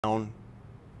down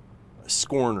a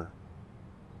scorner,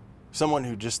 someone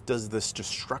who just does this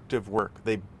destructive work.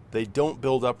 They don't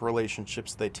build up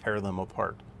relationships, they tear them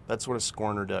apart. That's what a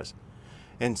scorner does.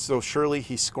 And so surely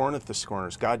he scorneth the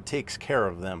scorners. God takes care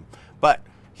of them. But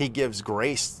he gives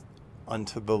grace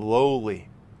unto the lowly.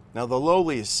 Now the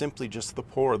lowly is simply just the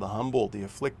poor, the humble, the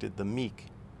afflicted, the meek.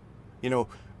 You know,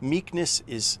 meekness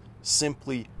is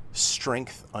simply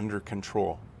strength under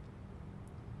control.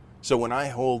 So when I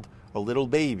hold a little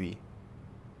baby,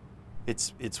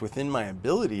 it's within my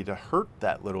ability to hurt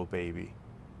that little baby,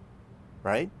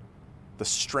 right? The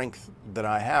strength that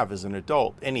I have as an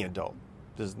adult, any adult,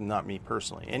 does not me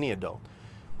personally, any adult.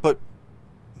 But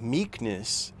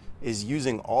meekness is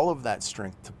using all of that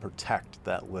strength to protect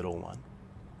that little one.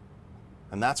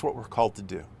 And that's what we're called to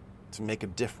do, to make a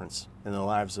difference in the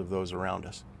lives of those around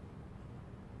us.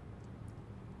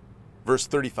 Verse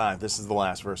 35, this is the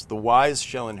last verse. The wise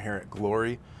shall inherit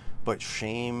glory, but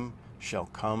shame shall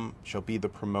be the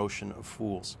promotion of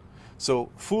fools. So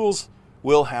fools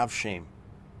will have shame.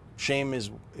 Shame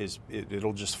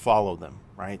it'll just follow them,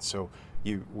 right? So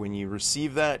when you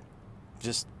receive that,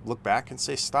 just look back and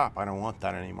say, stop, I don't want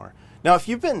that anymore. Now, if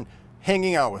you've been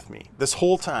hanging out with me this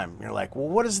whole time, you're like, well,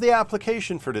 what is the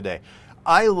application for today?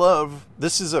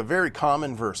 This is a very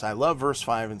common verse. I love verse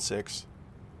 5 and 6.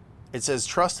 It says,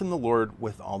 trust in the Lord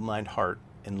with all thine heart,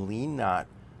 and lean not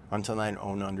unto thine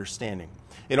own understanding.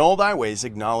 In all thy ways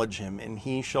acknowledge him, and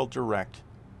he shall direct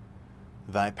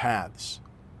thy paths.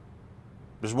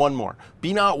 There's one more.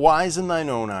 Be not wise in thine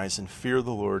own eyes, and fear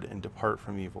the Lord, and depart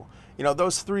from evil. You know,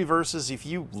 those 3 verses, if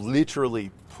you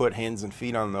literally put hands and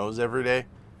feet on those every day,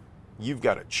 you've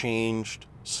got a changed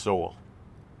soul.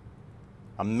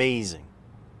 Amazing.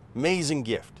 Amazing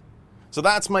gift. So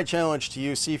that's my challenge to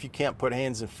you. See if you can't put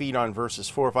hands and feet on verses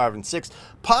 4, 5, and 6.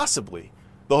 Possibly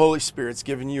the Holy Spirit's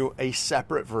given you a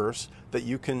separate verse that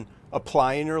you can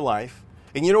apply in your life.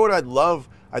 And you know what I'd love?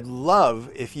 I'd love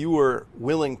if you were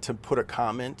willing to put a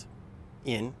comment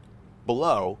in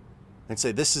below and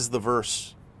say, this is the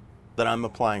verse that I'm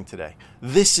applying today.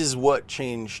 This is what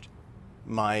changed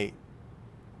my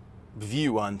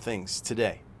view on things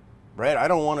today, right? I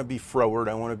don't want to be froward.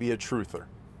 I want to be a truther.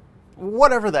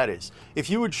 Whatever that is. If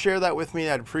you would share that with me,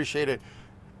 I'd appreciate it.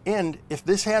 And if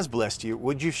this has blessed you,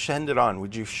 would you send it on?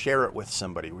 Would you share it with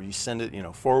somebody? Would you send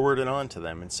it, forward it on to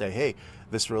them and say, hey,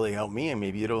 this really helped me and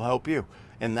maybe it'll help you.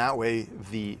 And that way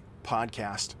the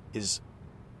podcast is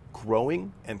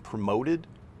growing and promoted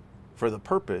for the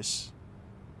purpose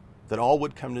that all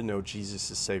would come to know Jesus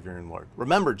as Savior and Lord.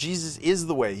 Remember, Jesus is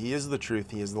the way, he is the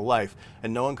truth, he is the life,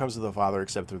 and no one comes to the Father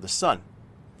except through the Son.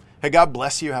 Hey, God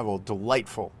bless you. Have a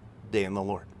delightful day in the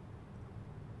Lord.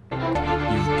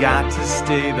 You've got to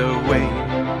stay the way